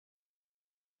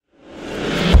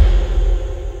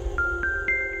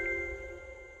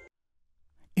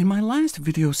my last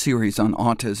video series on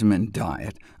autism and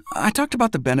diet, I talked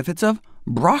about the benefits of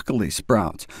broccoli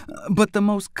sprouts, but the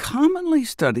most commonly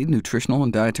studied nutritional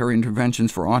and dietary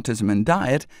interventions for autism and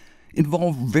diet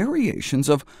involve variations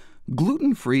of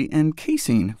gluten-free and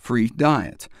casein-free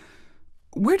diets.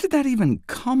 Where did that even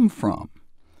come from?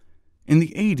 In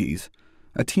the 80s,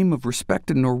 a team of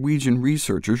respected Norwegian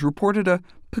researchers reported a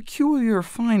peculiar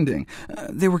finding.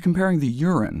 They were comparing the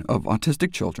urine of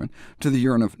autistic children to the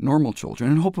urine of normal children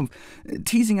in hope of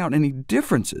teasing out any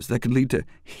differences that could lead to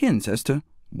hints as to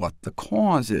what the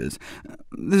cause is.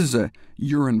 This is a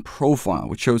urine profile,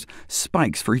 which shows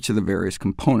spikes for each of the various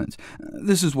components.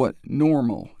 This is what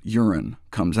normal urine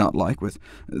comes out like, with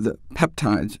the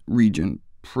peptides region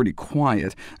pretty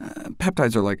quiet.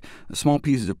 Peptides are like small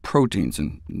pieces of proteins,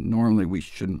 and normally we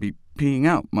shouldn't be peeing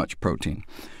out much protein.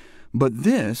 But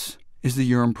this is the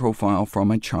urine profile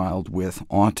from a child with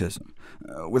autism,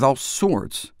 with all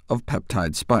sorts of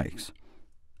peptide spikes.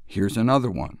 Here's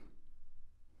another one.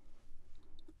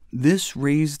 This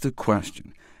raised the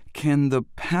question, can the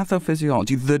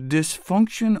pathophysiology, the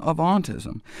dysfunction of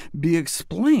autism, be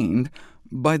explained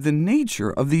by the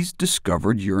nature of these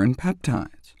discovered urine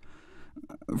peptides?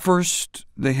 First,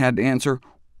 they had to answer,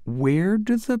 where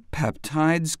do the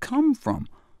peptides come from?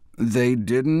 They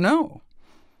didn't know.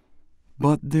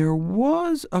 But there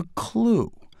was a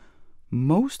clue.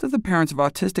 Most of the parents of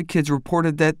autistic kids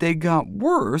reported that they got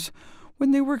worse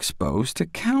when they were exposed to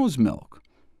cow's milk.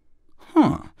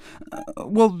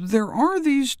 Well, there are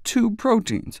these two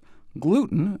proteins,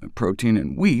 gluten, a protein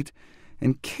in wheat,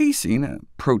 and casein, a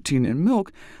protein in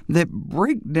milk, that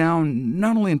break down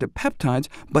not only into peptides,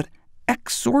 but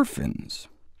exorphins.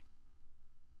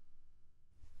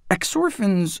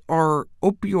 Exorphins are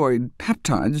opioid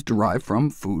peptides derived from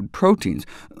food proteins,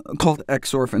 called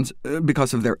exorphins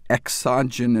because of their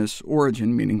exogenous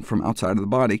origin, meaning from outside of the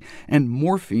body, and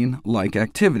morphine-like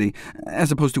activity,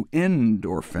 as opposed to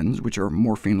endorphins, which are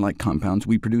morphine-like compounds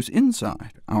we produce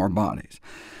inside our bodies.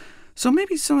 So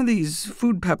maybe some of these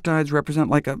food peptides represent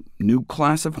like a new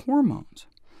class of hormones.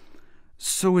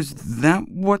 So is that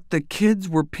what the kids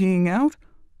were peeing out?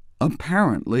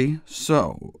 Apparently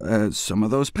so, as some of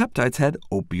those peptides had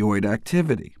opioid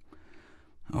activity.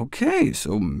 OK,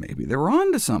 so maybe they're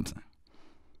on to something.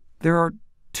 There are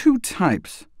two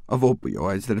types of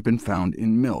opioids that have been found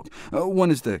in milk.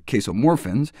 One is the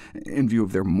casomorphins. In view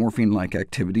of their morphine-like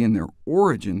activity and their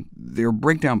origin, they're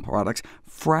breakdown products,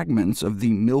 fragments of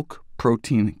the milk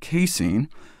protein casein.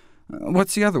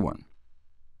 What's the other one?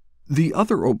 The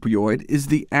other opioid is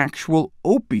the actual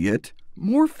opiate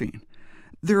morphine.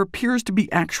 There appears to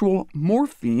be actual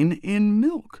morphine in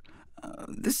milk.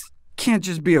 This can't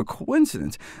just be a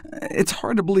coincidence. It's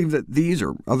hard to believe that these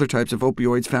or other types of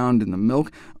opioids found in the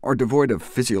milk are devoid of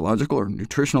physiological or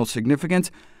nutritional significance.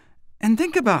 And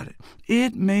think about it.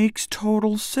 It makes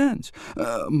total sense.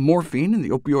 Morphine and the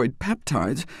opioid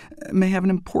peptides may have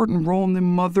an important role in the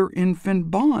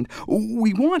mother-infant bond.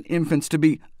 We want infants to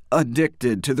be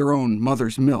addicted to their own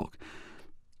mother's milk.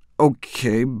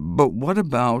 OK, but what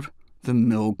about the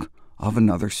milk of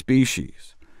another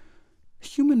species?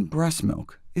 Human breast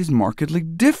milk is markedly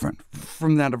different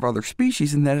from that of other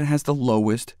species in that it has the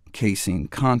lowest casein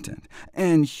content.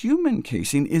 And human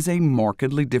casein is a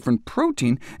markedly different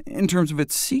protein in terms of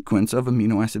its sequence of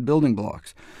amino acid building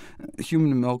blocks.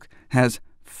 Human milk has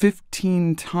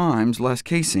 15 times less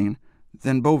casein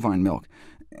than bovine milk,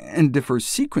 and differs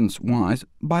sequence-wise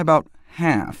by about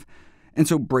half, and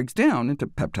so breaks down into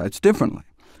peptides differently.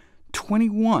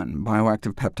 21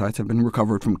 bioactive peptides have been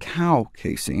recovered from cow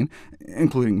casein,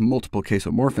 including multiple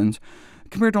casomorphins,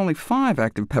 compared to only 5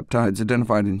 active peptides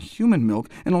identified in human milk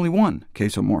and only 1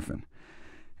 casomorphin.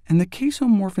 And the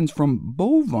casomorphins from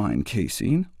bovine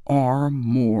casein are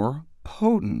more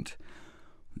potent.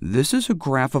 This is a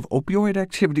graph of opioid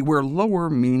activity where lower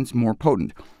means more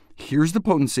potent. Here's the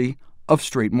potency of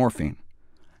straight morphine.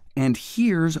 And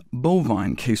here's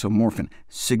bovine casomorphin,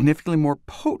 significantly more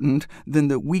potent than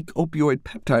the weak opioid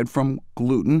peptide from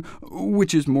gluten,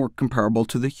 which is more comparable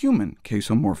to the human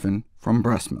casomorphin from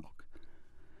breast milk.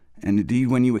 And indeed,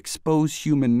 when you expose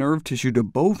human nerve tissue to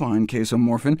bovine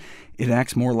casomorphin, it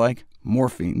acts more like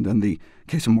morphine than the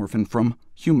casomorphin from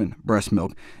human breast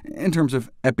milk, in terms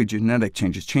of epigenetic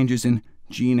changes in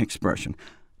gene expression,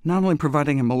 not only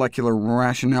providing a molecular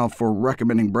rationale for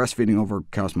recommending breastfeeding over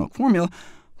cow's milk formula,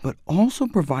 but also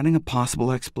providing a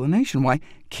possible explanation why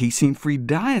casein-free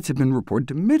diets have been reported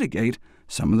to mitigate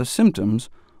some of the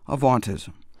symptoms of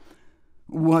autism.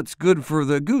 What's good for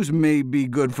the goose may be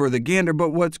good for the gander, but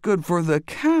what's good for the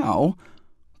cow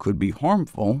could be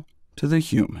harmful to the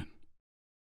human.